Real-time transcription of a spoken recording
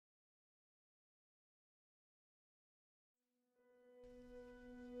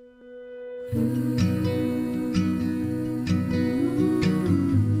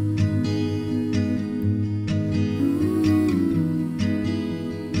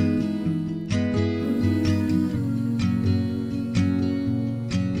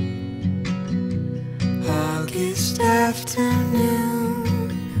August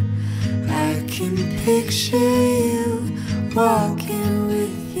afternoon, I can picture you walking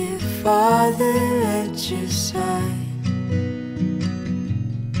with your father at your side.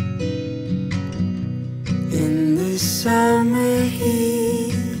 In the summer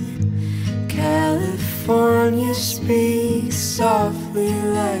heat, California speaks softly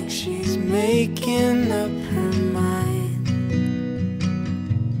like she's making up her mind.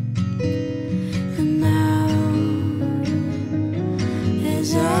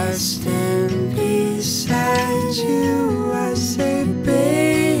 As I stand beside you, I say,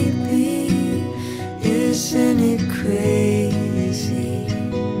 baby, isn't it crazy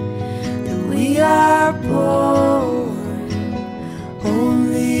that we are born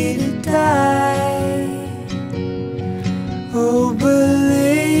only to die? Oh, but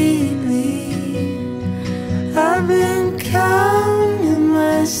lately I've been counting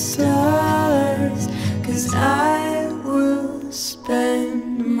my stars, 'cause I will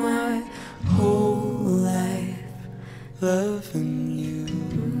spend my whole life loving you.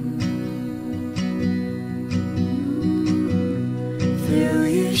 Through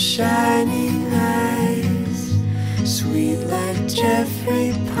your shining eyes, sweet like Jeffrey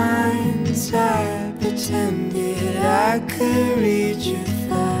Pines, I pretended I could read your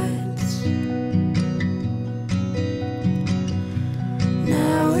thoughts.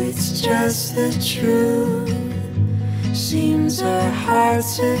 Now it's just the truth. Seems our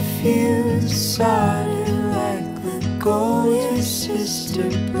hearts are fused, soldered like the gold your sister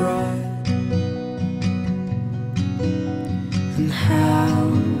brought. And how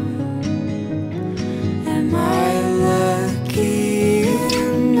am I lucky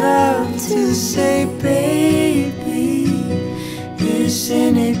enough to say, baby,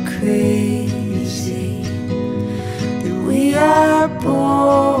 isn't it crazy that we are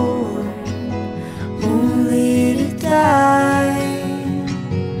born only to die?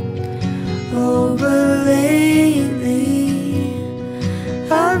 Oh, but lately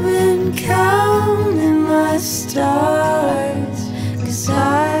I've been counting my stars, 'cause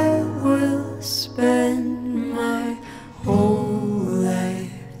I will spend my whole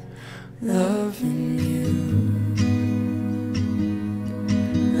life loving you,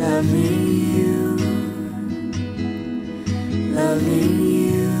 loving you, loving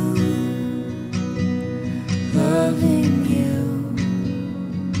you, loving you,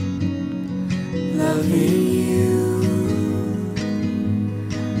 loving you,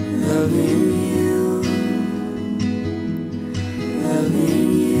 loving you, loving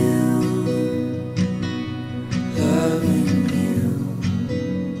you, loving you.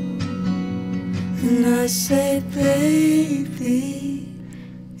 And I say, baby,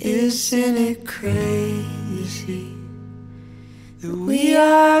 isn't it crazy that we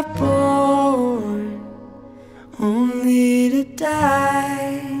are born